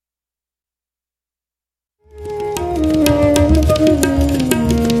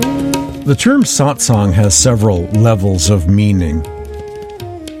The term satsang has several levels of meaning.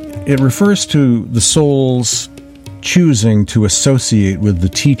 It refers to the soul's choosing to associate with the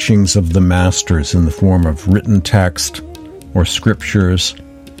teachings of the masters in the form of written text or scriptures,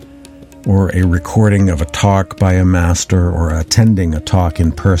 or a recording of a talk by a master, or attending a talk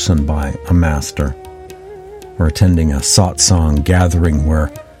in person by a master, or attending a satsang gathering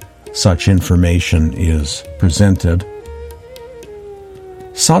where such information is presented.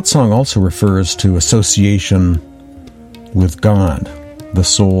 Satsang also refers to association with God, the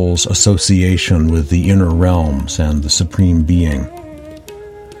soul's association with the inner realms and the Supreme Being.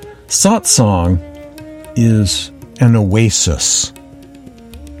 Satsang is an oasis.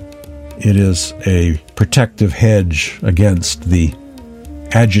 It is a protective hedge against the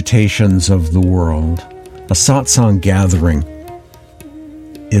agitations of the world. A satsang gathering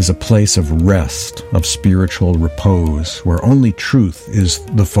is a place of rest, of spiritual repose, where only truth is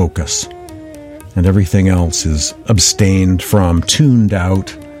the focus, and everything else is abstained from, tuned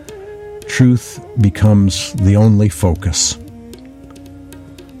out. Truth becomes the only focus.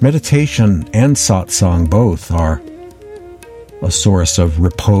 Meditation and satsang both are a source of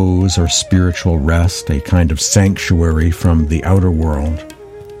repose or spiritual rest, a kind of sanctuary from the outer world.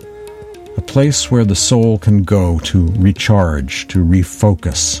 A place where the soul can go to recharge, to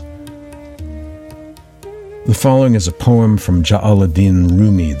refocus. The following is a poem from Jalaluddin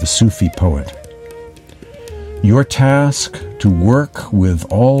Rumi, the Sufi poet. Your task to work with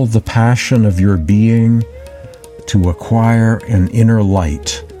all the passion of your being to acquire an inner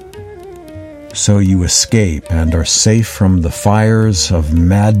light, so you escape and are safe from the fires of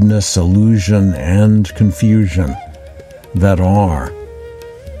madness, illusion, and confusion that are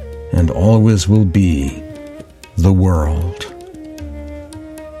and always will be the world.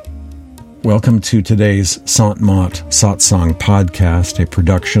 Welcome to today's Sant Mat Satsang podcast, a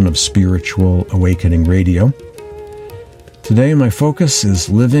production of Spiritual Awakening Radio. Today my focus is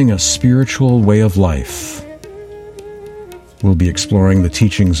living a spiritual way of life. We'll be exploring the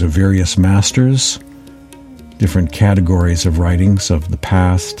teachings of various masters, different categories of writings of the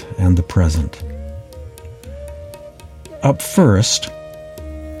past and the present. Up first,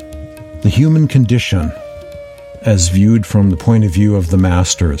 the human condition as viewed from the point of view of the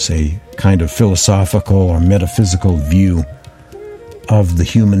masters, a kind of philosophical or metaphysical view of the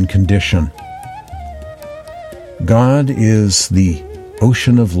human condition. God is the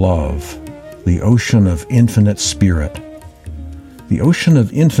ocean of love, the ocean of infinite spirit. The ocean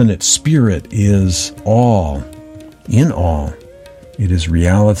of infinite spirit is all, in all. It is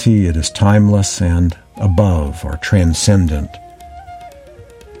reality, it is timeless and above or transcendent.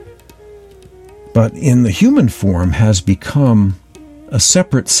 But in the human form has become a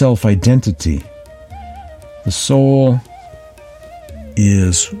separate self-identity. The soul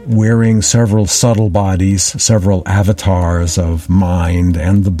is wearing several subtle bodies, several avatars of mind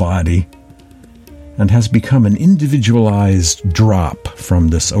and the body, and has become an individualized drop from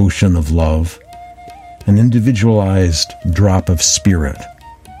this ocean of love, an individualized drop of spirit,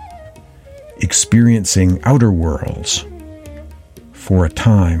 experiencing outer worlds for a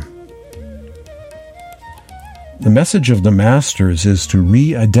time. The message of the masters is to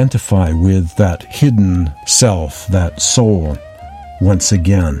re-identify with that hidden self, that soul, once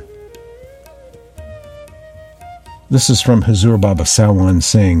again. This is from Hazur Baba Sawan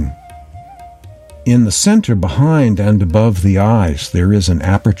Singh. In the center, behind and above the eyes, there is an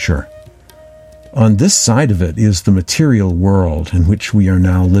aperture. On this side of it is the material world in which we are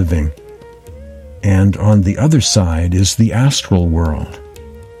now living, and on the other side is the astral world.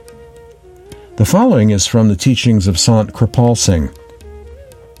 The following is from the teachings of Sant Kripal Singh.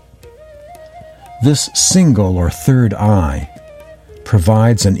 This single or third eye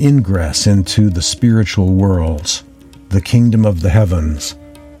provides an ingress into the spiritual worlds, the kingdom of the heavens,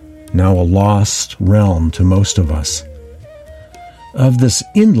 now a lost realm to most of us. Of this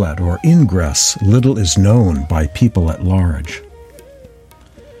inlet or ingress, little is known by people at large.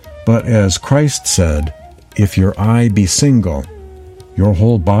 But as Christ said, if your eye be single, your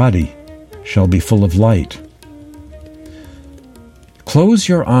whole body shall be full of light. Close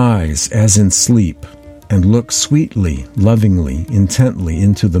your eyes as in sleep, and look sweetly, lovingly, intently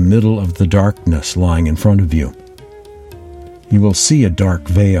into the middle of the darkness lying in front of you. You will see a dark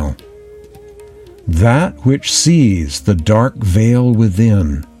veil. That which sees the dark veil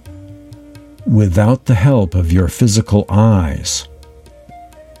within, without the help of your physical eyes,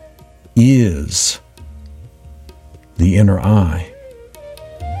 is the inner eye.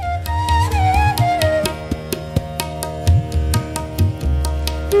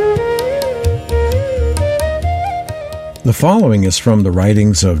 The following is from the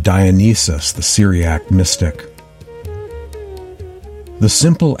writings of Dionysius, the Syriac mystic. The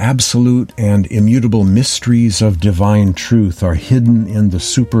simple, absolute, and immutable mysteries of divine truth are hidden in the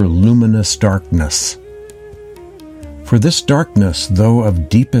superluminous darkness. For this darkness, though of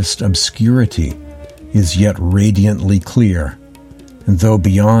deepest obscurity, is yet radiantly clear, and though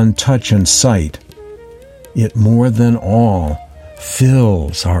beyond touch and sight, it more than all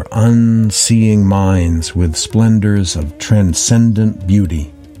fills our unseeing minds with splendors of transcendent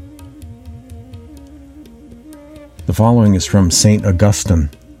beauty. The following is from St.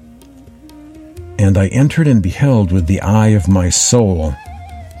 Augustine. And I entered and beheld with the eye of my soul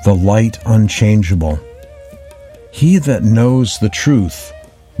the light unchangeable. He that knows the truth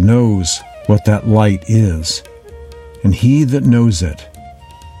knows what that light is, and he that knows it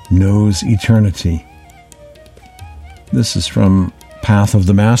knows eternity. This is from Path of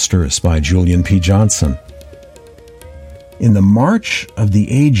the Masters by Julian P. Johnson. In the march of the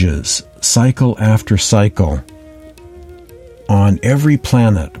ages, cycle after cycle, on every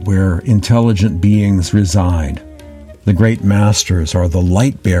planet where intelligent beings reside, the great masters are the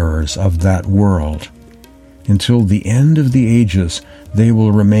light-bearers of that world. Until the end of the ages, they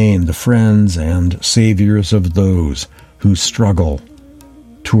will remain the friends and saviors of those who struggle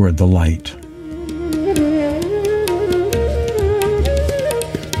toward the light.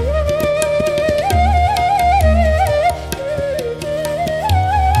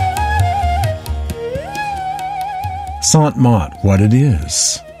 Sant Mat, what it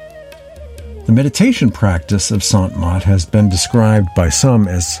is. The meditation practice of Sant Mat has been described by some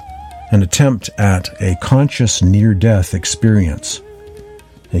as an attempt at a conscious near-death experience,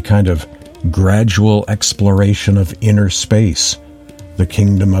 a kind of gradual exploration of inner space, the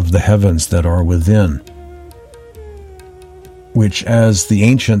kingdom of the heavens that are within, which, as the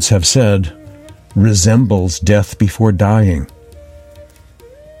ancients have said, resembles death before dying.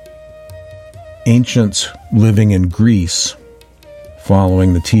 Ancients living in Greece,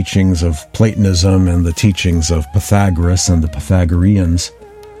 following the teachings of Platonism and the teachings of Pythagoras and the Pythagoreans,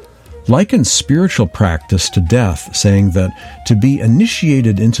 likened spiritual practice to death, saying that to be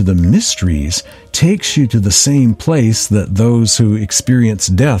initiated into the mysteries takes you to the same place that those who experience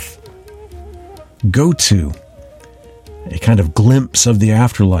death go to, a kind of glimpse of the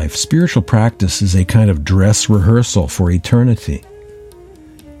afterlife. Spiritual practice is a kind of dress rehearsal for eternity.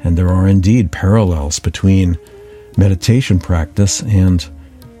 And there are indeed parallels between meditation practice and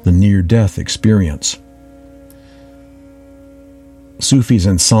the near-death experience. Sufis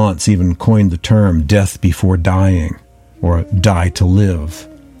and Sants even coined the term death before dying, or die to live,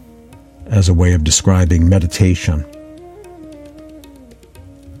 as a way of describing meditation.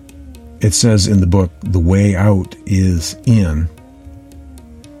 It says in the book, "The way out is in."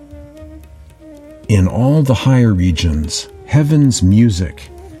 In all the higher regions, heaven's music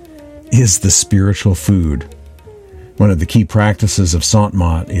is the spiritual food. One of the key practices of Sant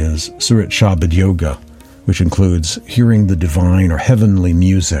Mat is Surat Shabad Yoga, which includes hearing the divine or heavenly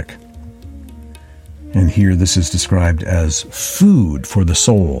music. And here this is described as food for the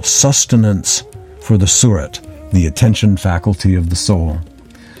soul, sustenance for the surat, the attention faculty of the soul.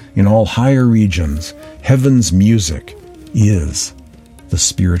 In all higher regions, heaven's music is the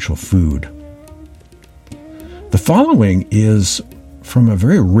spiritual food. The following is from a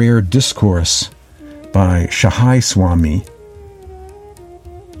very rare discourse by Shahai Swami,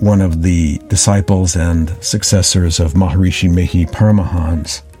 one of the disciples and successors of Maharishi Mehi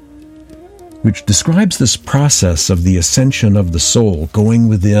Paramahans, which describes this process of the ascension of the soul, going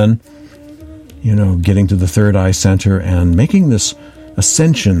within, getting to the third eye center and making this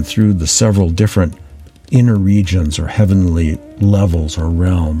ascension through the several different inner regions or heavenly levels or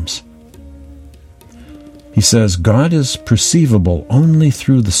realms. He says, God is perceivable only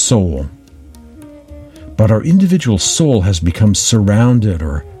through the soul, but our individual soul has become surrounded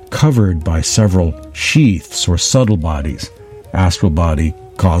or covered by several sheaths or subtle bodies, astral body,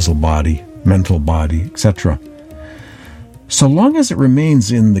 causal body, mental body, etc. So long as it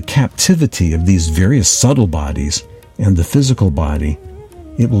remains in the captivity of these various subtle bodies and the physical body,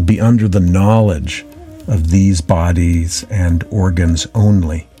 it will be under the knowledge of these bodies and organs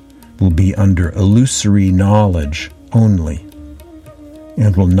only, will be under illusory knowledge only,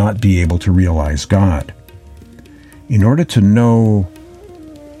 and will not be able to realize God. In order to know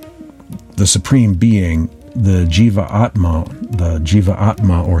the Supreme Being, the Jiva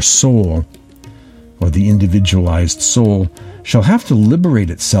Atma or soul, or the individualized soul, shall have to liberate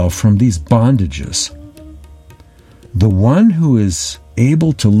itself from these bondages. The one who is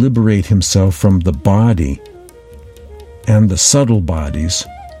able to liberate himself from the body and the subtle bodies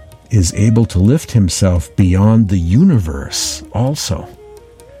is able to lift himself beyond the universe also.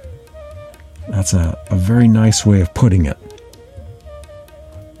 That's a very nice way of putting it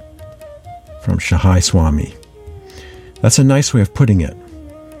from Shahai Swami. That's a nice way of putting it.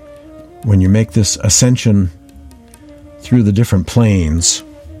 When you make this ascension through the different planes,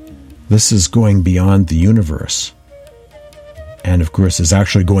 this is going beyond the universe. And of course is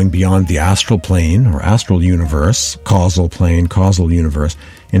actually going beyond the astral plane or astral universe, causal plane, causal universe.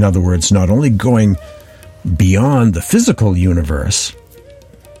 In other words, not only going beyond the physical universe,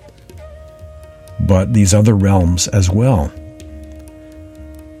 but these other realms as well.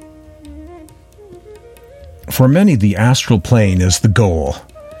 For many, the astral plane is the goal,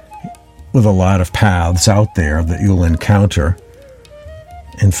 with a lot of paths out there that you'll encounter.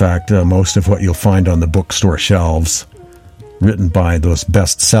 In fact, most of what you'll find on the bookstore shelves, written by those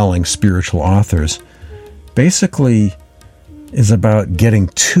best-selling spiritual authors, basically is about getting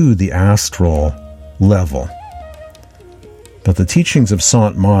to the astral level. But the teachings of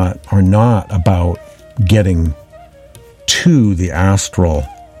Sant Mat are not about getting to the astral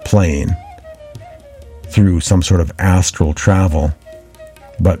plane through some sort of astral travel,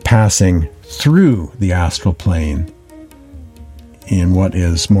 but passing through the astral plane in what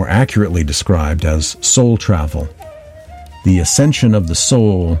is more accurately described as soul travel. The ascension of the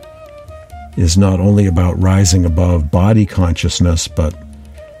soul is not only about rising above body consciousness, but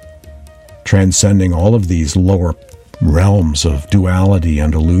transcending all of these lower realms of duality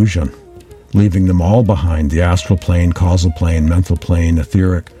and illusion, leaving them all behind, the astral plane, causal plane, mental plane,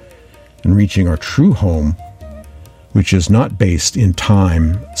 etheric, and reaching our true home, which is not based in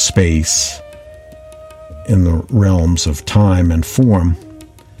time, space, in the realms of time and form,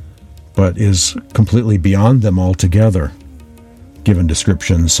 but is completely beyond them altogether, given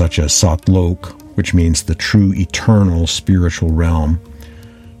descriptions such as Satlok, which means the true eternal spiritual realm,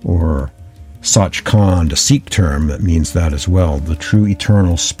 or Sachkhand, a Sikh term that means that as well, the true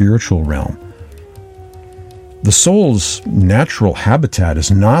eternal spiritual realm. The soul's natural habitat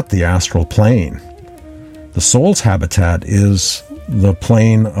is not the astral plane. The soul's habitat is the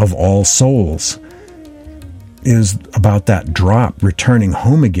plane of all souls, is about that drop returning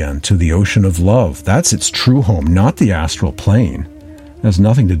home again to the ocean of love. That's its true home, not the astral plane. It has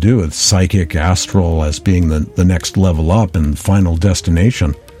nothing to do with psychic, astral as being the next level up and final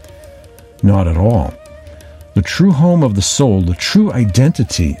destination. Not at all. The true home of the soul, the true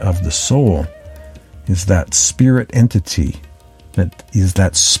identity of the soul, is that spirit entity, that is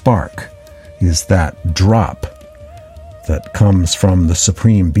that spark, is that drop that comes from the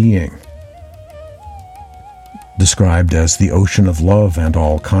Supreme Being, described as the ocean of love and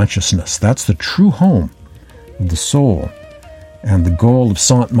all consciousness. That's the true home of the soul. And the goal of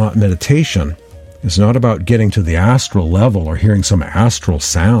Sant Mat meditation is not about getting to the astral level or hearing some astral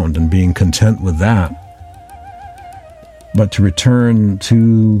sound and being content with that, but to return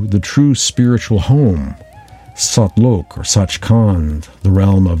to the true spiritual home, Satlok or Sachkhand, the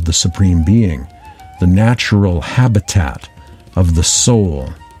realm of the Supreme Being, the natural habitat of the soul,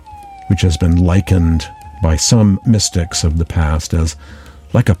 which has been likened by some mystics of the past as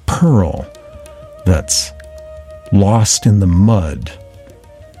like a pearl that's lost in the mud.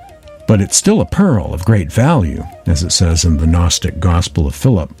 But it's still a pearl of great value, as it says in the Gnostic Gospel of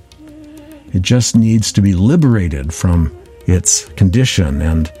Philip. It just needs to be liberated from its condition,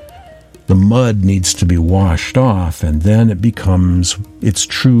 and the mud needs to be washed off, and then it becomes its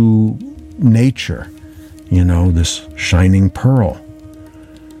true nature, this shining pearl.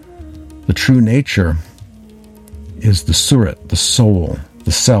 The true nature is the surat, the soul,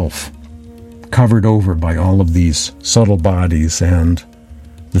 the self, covered over by all of these subtle bodies and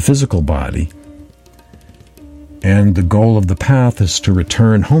the physical body. And the goal of the path is to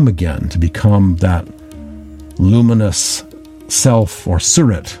return home again, to become that luminous self or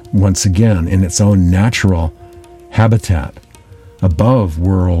surat once again in its own natural habitat, above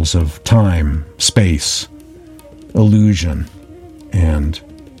worlds of time, space, illusion, and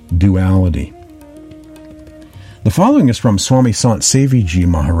duality. The following is from Swami Sant Sevi Ji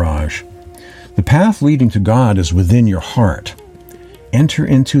Maharaj. The path leading to God is within your heart. Enter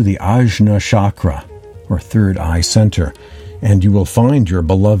into the Ajna Chakra, or third eye center, and you will find your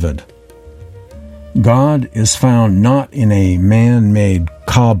beloved. God is found not in a man-made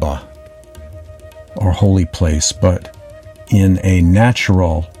Kaaba, or holy place, but in a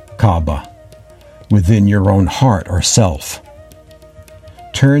natural Kaaba, within your own heart or self.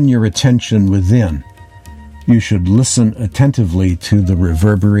 Turn your attention within. You should listen attentively to the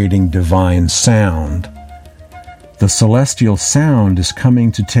reverberating divine sound. The celestial sound is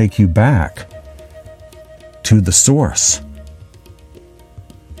coming to take you back to the source.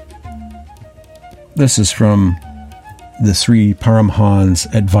 This is from the Sri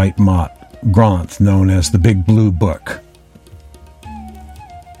Paramhans Advait Mat Granth, known as the Big Blue Book.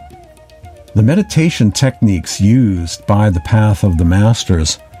 The meditation techniques used by the Path of the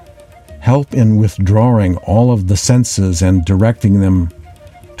Masters help in withdrawing all of the senses and directing them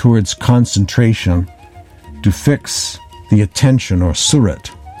towards concentration to fix the attention, or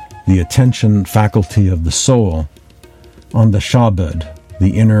surat, the attention faculty of the soul, on the shabad,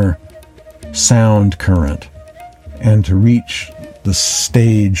 the inner sound current, and to reach the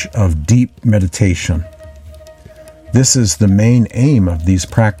stage of deep meditation. This is the main aim of these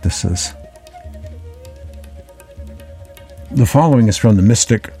practices. The following is from the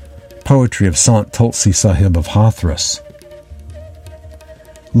mystic poetry of Sant Tulsi Sahib of Hathras.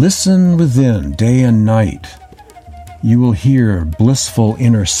 Listen within, day and night. You will hear blissful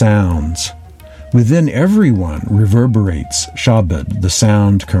inner sounds. Within everyone reverberates Shabad, the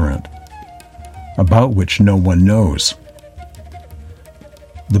sound current, about which no one knows.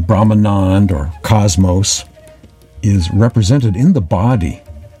 The Brahmanand, or cosmos, is represented in the body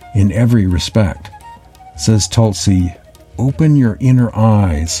in every respect. Says Tulsi, open your inner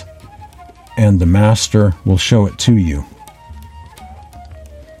eyes, and the Master will show it to you.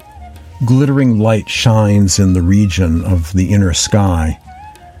 Glittering light shines in the region of the inner sky,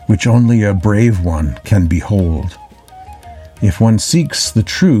 which only a brave one can behold. If one seeks the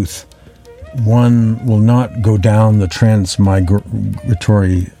truth, one will not go down the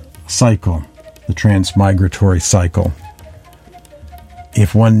transmigratory cycle.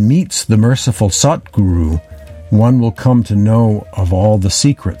 If one meets the merciful Satguru, one will come to know of all the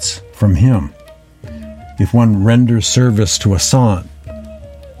secrets from him. If one renders service to a sant,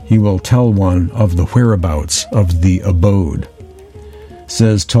 he will tell one of the whereabouts of the abode.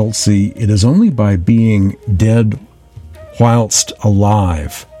 Says Tulsi, it is only by being dead whilst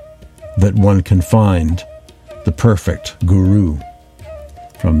alive that one can find the perfect guru.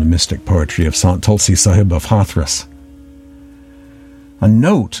 From the mystic poetry of Sant Tulsi Sahib of Hathras. A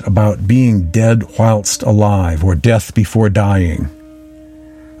note about being dead whilst alive, or death before dying.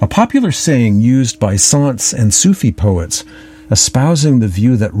 A popular saying used by Sants and Sufi poets espousing the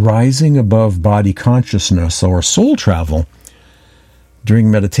view that rising above body consciousness, or soul travel,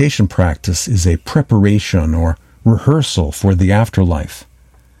 during meditation practice is a preparation or rehearsal for the afterlife.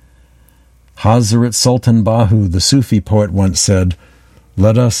 Hazrat Sultan Bahu, the Sufi poet, once said,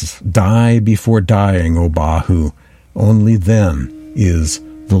 "Let us die before dying, O Bahu. Only then is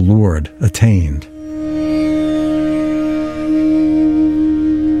the Lord attained."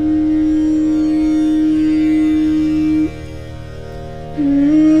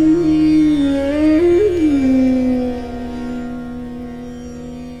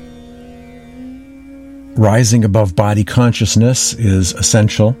 Rising above body consciousness is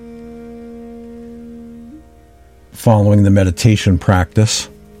essential. Following the meditation practice,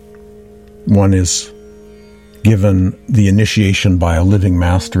 one is given the initiation by a living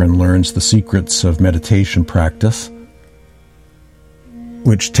master and learns the secrets of meditation practice,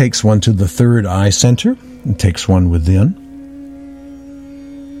 which takes one to the third eye center and takes one within.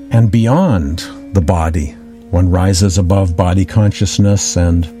 And beyond the body, one rises above body consciousness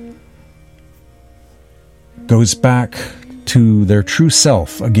and goes back to their true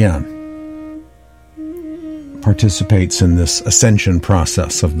self again, participates in this ascension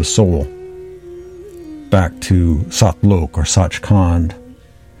process of the soul back to Satlok or Sachkhand.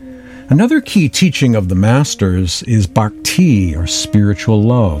 Another key teaching of the Masters is bhakti, or spiritual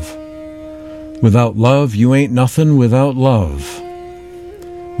love. Without love, you ain't nothing without love,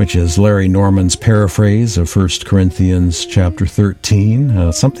 which is Larry Norman's paraphrase of 1 Corinthians chapter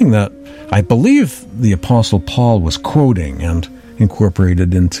 13, something that I believe the Apostle Paul was quoting and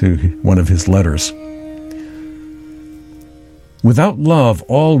incorporated into one of his letters. Without love,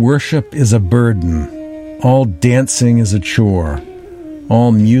 all worship is a burden, all dancing is a chore,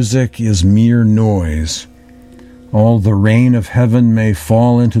 all music is mere noise, all the rain of heaven may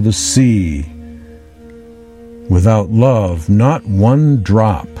fall into the sea. Without love, not one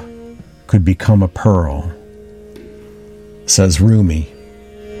drop could become a pearl, says Rumi.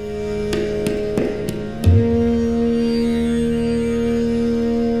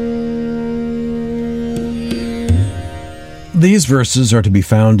 These verses are to be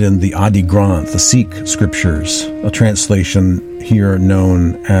found in the Adi Granth, the Sikh scriptures, a translation here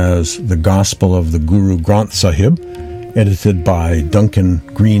known as the Gospel of the Guru Granth Sahib, edited by Duncan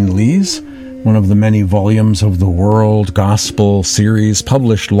Greenlees, one of the many volumes of the World Gospel series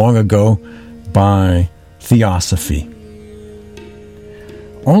published long ago by Theosophy.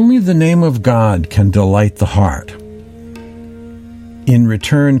 Only the name of God can delight the heart. In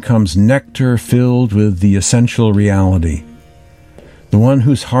return comes nectar filled with the essential reality. The one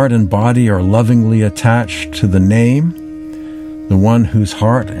whose heart and body are lovingly attached to the name, the one whose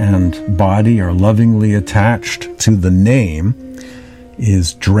heart and body are lovingly attached to the name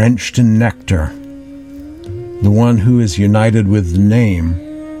is drenched in nectar. The one who is united with the name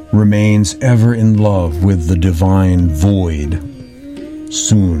remains ever in love with the divine void,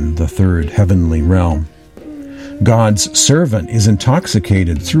 soon the third heavenly realm. God's servant is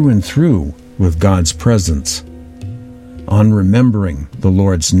intoxicated through and through with God's presence. On remembering the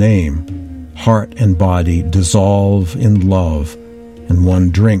Lord's name, heart and body dissolve in love, and one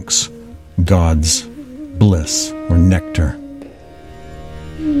drinks God's bliss or nectar.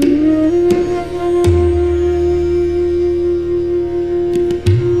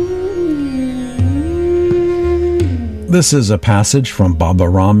 This is a passage from Baba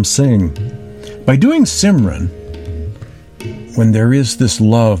Ram Singh. By doing Simran, when there is this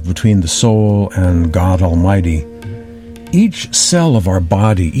love between the soul and God Almighty, each cell of our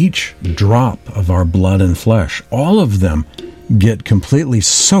body, each drop of our blood and flesh, all of them get completely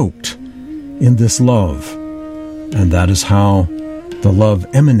soaked in this love. And that is how the love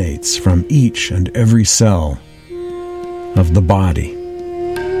emanates from each and every cell of the body.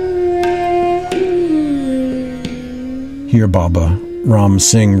 Here Baba Ram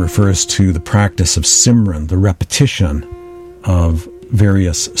Singh refers to the practice of Simran, the repetition of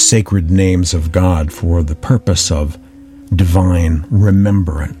various sacred names of God for the purpose of divine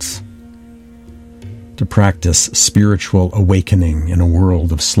remembrance, to practice spiritual awakening in a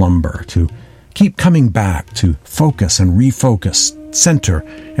world of slumber, to keep coming back, to focus and refocus, center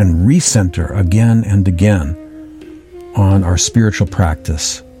and recenter again and again on our spiritual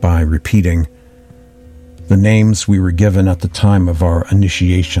practice by repeating the names we were given at the time of our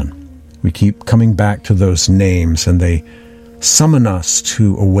initiation. We keep coming back to those names, and they summon us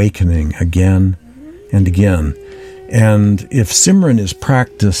to awakening again and again. And if Simran is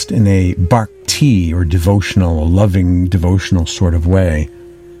practiced in a bhakti or devotional, a loving devotional sort of way,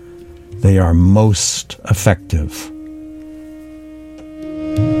 they are most effective.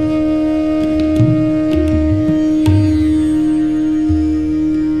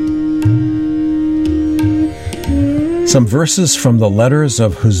 Some verses from the letters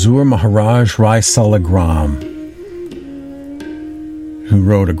of Huzur Maharaj Rai Salagram, who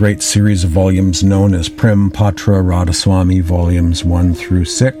wrote a great series of volumes known as Prem Patra Radhaswami, volumes 1 through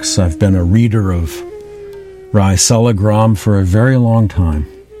 6. I've been a reader of Rai Salagram for a very long time.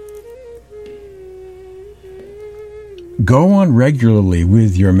 Go on regularly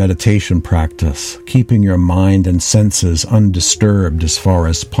with your meditation practice, keeping your mind and senses undisturbed as far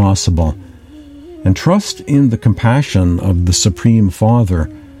as possible, and trust in the compassion of the Supreme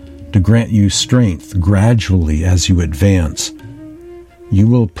Father to grant you strength gradually as you advance. You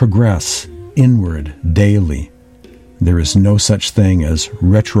will progress inward daily. There is no such thing as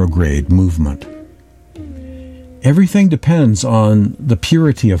retrograde movement. Everything depends on the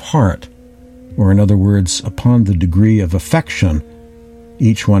purity of heart, or in other words, upon the degree of affection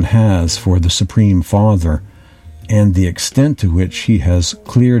each one has for the Supreme Father and the extent to which he has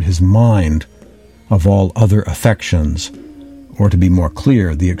cleared his mind of all other affections, or to be more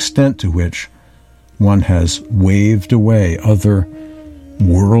clear, the extent to which one has waved away other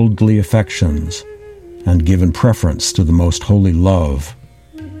worldly affections and given preference to the most holy love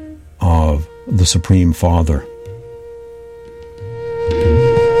of the Supreme Father.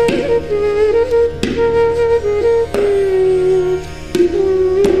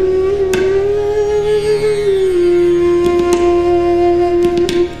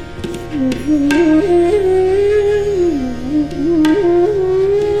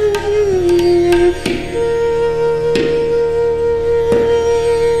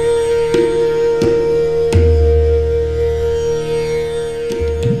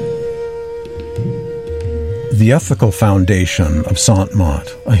 The ethical foundation of Sant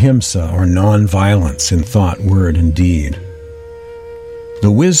Mat, ahimsa, or non-violence in thought, word, and deed.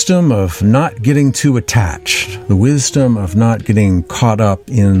 The wisdom of not getting too attached, the wisdom of not getting caught up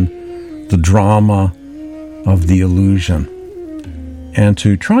in the drama of the illusion, and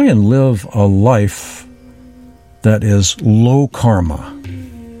to try and live a life that is low karma.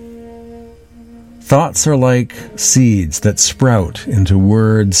 Thoughts are like seeds that sprout into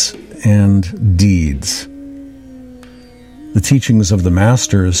words and deeds. The teachings of the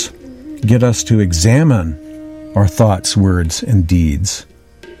Masters get us to examine our thoughts, words, and deeds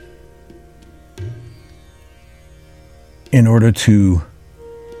in order to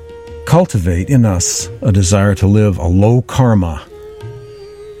cultivate in us a desire to live a low karma,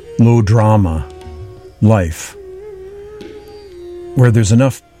 low drama life, where there's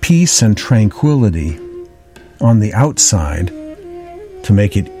enough peace and tranquility on the outside to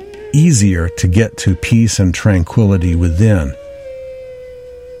make it easier to get to peace and tranquility within.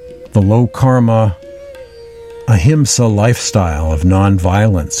 The low karma, ahimsa lifestyle of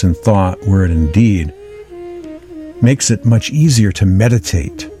nonviolence in thought, word, and deed makes it much easier to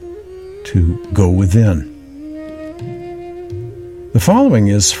meditate, to go within. The following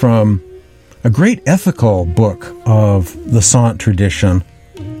is from a great ethical book of the Sant tradition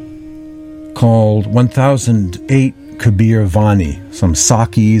called 1008 Kabir Vani, some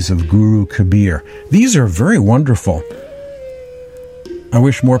Sakis of Guru Kabir. These are very wonderful. I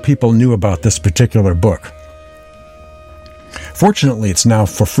wish more people knew about this particular book. Fortunately, it's now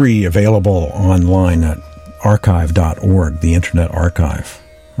for free available online at archive.org, the Internet Archive.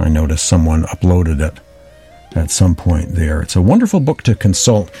 I noticed someone uploaded it at some point there. It's a wonderful book to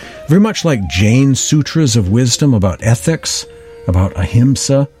consult, very much like Jain Sutras of Wisdom about ethics, about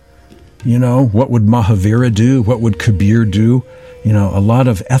ahimsa. You know, what would Mahavira do? What would Kabir do? You know, a lot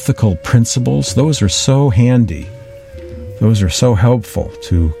of ethical principles. Those are so handy. Those are so helpful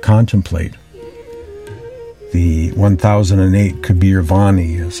to contemplate. The 1008 Kabir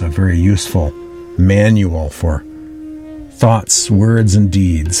Vani is a very useful manual for thoughts, words, and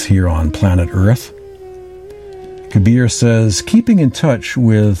deeds here on planet Earth. Kabir says, keeping in touch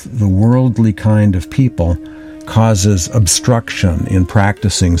with the worldly kind of people causes obstruction in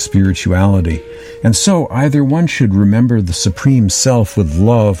practicing spirituality, and so either one should remember the Supreme Self with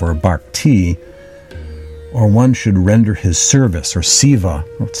love or bhakti, or one should render his service or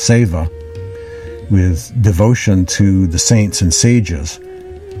seva with devotion to the saints and sages,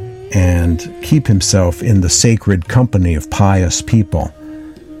 and keep himself in the sacred company of pious people,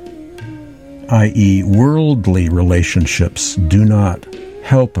 i.e., worldly relationships do not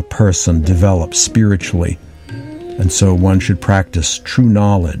help a person develop spiritually. And so one should practice true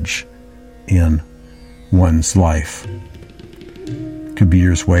knowledge in one's life.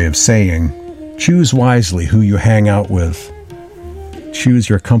 Kabir's way of saying, choose wisely who you hang out with. Choose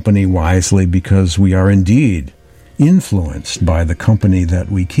your company wisely, because we are indeed influenced by the company that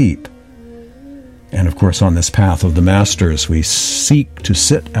we keep. And of course, on this path of the masters, we seek to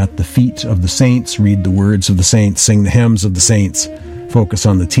sit at the feet of the saints, read the words of the saints, sing the hymns of the saints, focus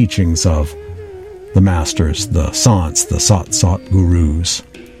on the teachings of the masters, the sants, the sat gurus,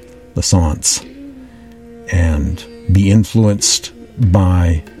 the sants, and be influenced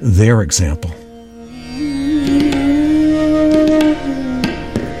by their example.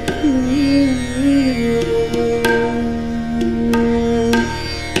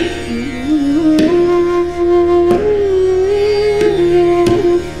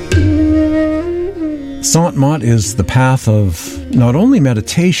 Sant Mat is the path of not only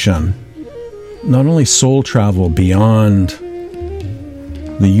meditation, not only soul travel beyond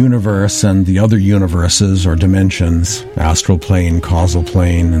the universe and the other universes or dimensions, astral plane, causal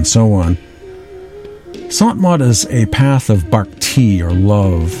plane, and so on. Sant Mat is a path of bhakti or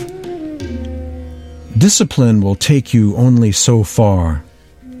love. Discipline will take you only so far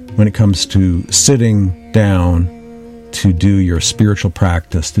when it comes to sitting down to do your spiritual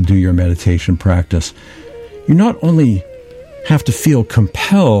practice, to do your meditation practice. You not only have to feel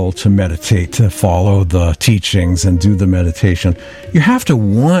compelled to meditate, to follow the teachings and do the meditation. You have to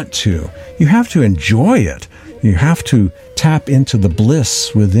want to. You have to enjoy it. You have to tap into the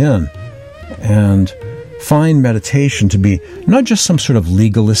bliss within and find meditation to be not just some sort of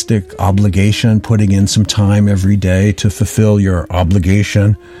legalistic obligation, putting in some time every day to fulfill your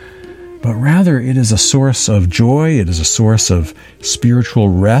obligation, but rather it is a source of joy. It is a source of spiritual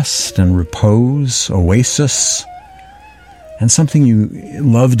rest and repose, oasis, and something you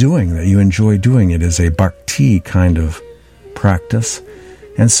love doing, that you enjoy doing. It is a bhakti kind of practice.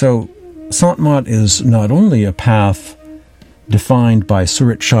 And so Sant Mat is not only a path defined by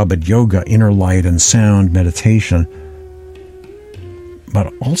Surat Shabad Yoga, inner light and sound meditation,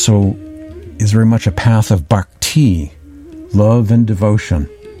 but also is very much a path of bhakti, love and devotion.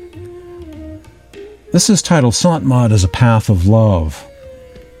 This is titled Sant Mat as a Path of Love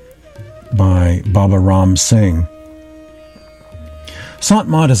by Baba Ram Singh. Sant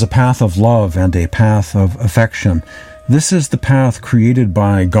Mat is a path of love and a path of affection. This is the path created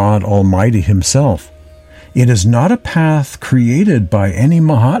by God Almighty Himself. It is not a path created by any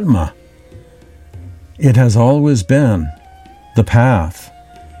Mahatma. It has always been the path,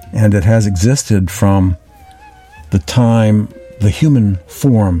 and it has existed from the time the human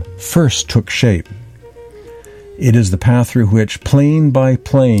form first took shape. It is the path through which, plane by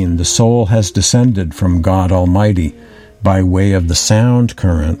plane, the soul has descended from God Almighty by way of the sound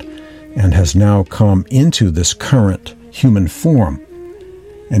current, and has now come into this current human form.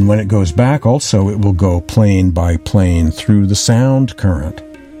 And when it goes back also, it will go plane by plane through the sound current.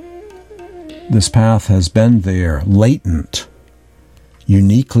 This path has been there, latent,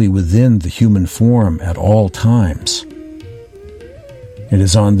 uniquely within the human form at all times. It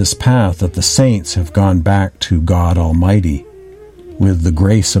is on this path that the saints have gone back to God Almighty with the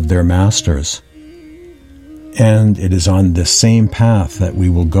grace of their masters. And it is on this same path that we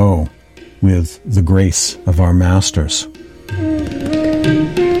will go with the grace of our masters.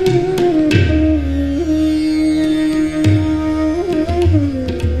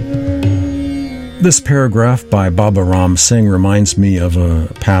 This paragraph by Baba Ram Singh reminds me of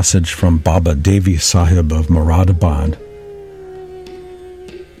a passage from Baba Devi Sahib of Moradabad,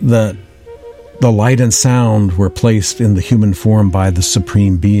 that the light and sound were placed in the human form by the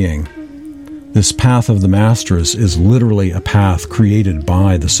Supreme Being. This path of the Masters is literally a path created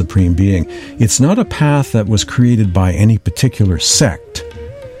by the Supreme Being. It's not a path that was created by any particular sect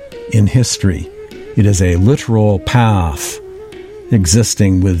in history. It is a literal path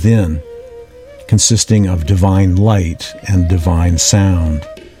existing within, consisting of divine light and divine sound.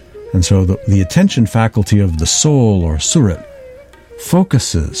 And so the attention faculty of the soul, or surat,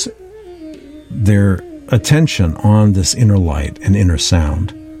 focuses their attention on this inner light and inner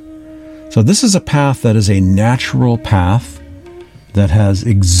sound. So this is a path that is a natural path that has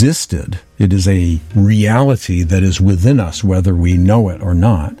existed. It is a reality that is within us, whether we know it or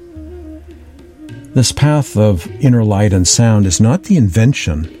not. This path of inner light and sound is not the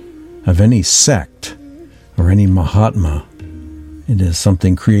invention of any sect or any Mahatma. It is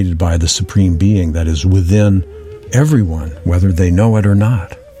something created by the Supreme Being that is within everyone, whether they know it or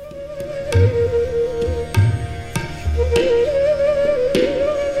not.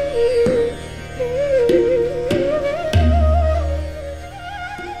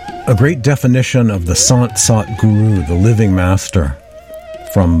 A great definition of the Sant Sat Guru, the living master,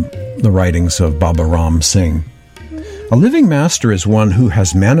 from the writings of Baba Ram Singh. A living master is one who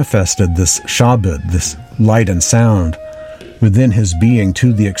has manifested this Shabad, this light and sound, within his being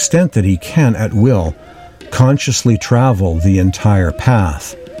to the extent that he can, at will, consciously travel the entire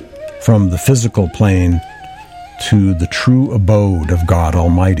path, from the physical plane to the true abode of God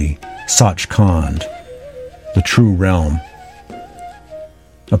Almighty, Sachkhand, the true realm.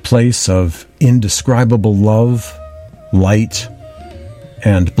 A place of indescribable love, light,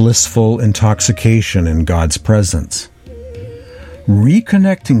 and blissful intoxication in God's presence.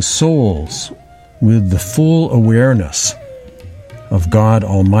 Reconnecting souls with the full awareness of God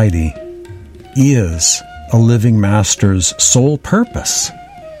Almighty is a living master's sole purpose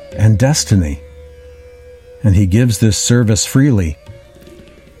and destiny. And he gives this service freely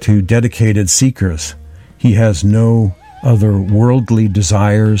to dedicated seekers. He has no other worldly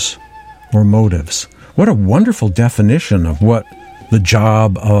desires or motives. What a wonderful definition of what the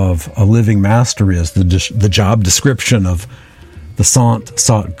job of a living master is, the job description of the Sant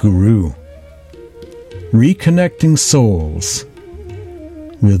Sat Guru. Reconnecting souls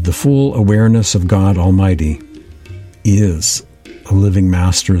with the full awareness of God Almighty is a living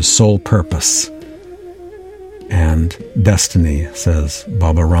master's sole purpose and destiny, says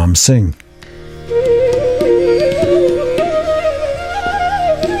Baba Ram Singh.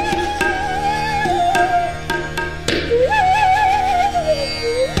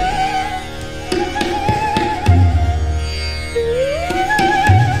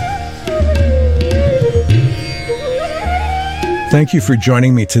 Thank you for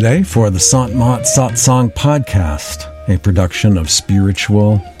joining me today for the Sant Mat Satsang podcast, a production of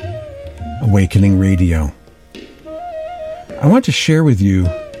Spiritual Awakening Radio. I want to share with you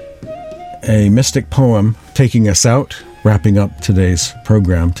a mystic poem taking us out, wrapping up today's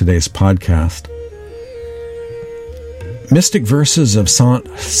program, today's podcast. Mystic Verses of Sant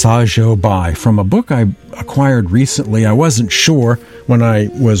Sajo Bai, from a book I acquired recently. I wasn't sure, when I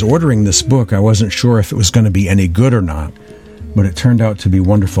was ordering this book, I wasn't sure if it was going to be any good or not, but it turned out to be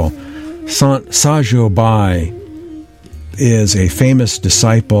wonderful. Sant Sajo Bai is a famous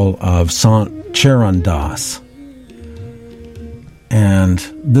disciple of Sant Charan Das. And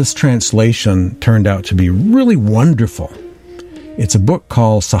this translation turned out to be really wonderful. It's a book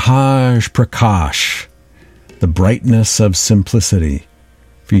called Sahaj Prakash, The Brightness of Simplicity,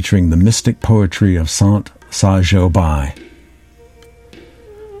 featuring the mystic poetry of Sant Sajo Bai.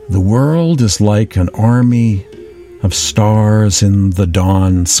 The world is like an army of stars in the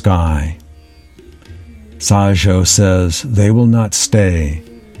dawn sky. Sajo says they will not stay.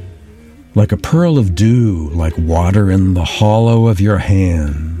 Like a pearl of dew, like water in the hollow of your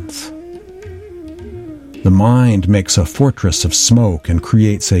hands. The mind makes a fortress of smoke and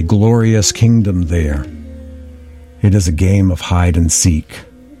creates a glorious kingdom there. It is a game of hide and seek.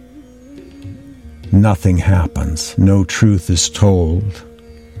 Nothing happens. No truth is told.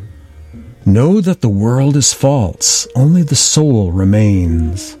 Know that the world is false. Only the soul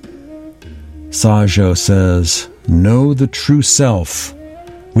remains. Sajo says, know the true self,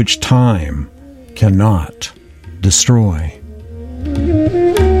 which time cannot destroy.